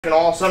and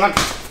all of a sudden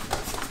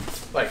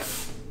like,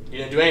 you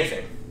didn't do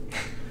anything.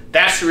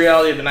 That's the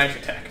reality of the knife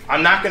attack.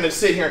 I'm not going to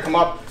sit here and come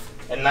up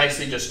and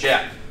nicely just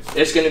jab.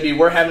 It's going to be,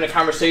 we're having a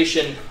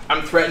conversation,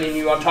 I'm threatening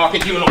you, I'm talking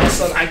to you, and all of a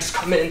sudden I just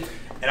come in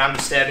and I'm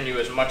stabbing you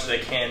as much as I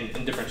can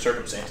in different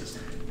circumstances.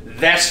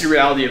 That's the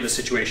reality of the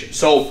situation.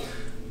 So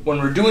when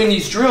we're doing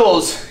these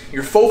drills,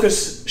 your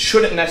focus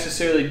shouldn't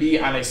necessarily be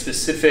on a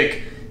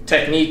specific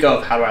technique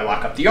of how do I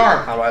lock up the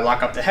arm, how do I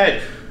lock up the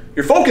head.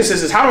 Your focus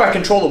is how do I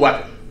control the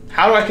weapon?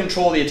 How do I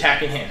control the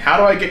attacking hand? How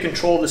do I get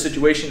control of the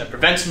situation that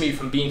prevents me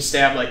from being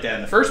stabbed like that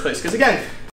in the first place? Because again,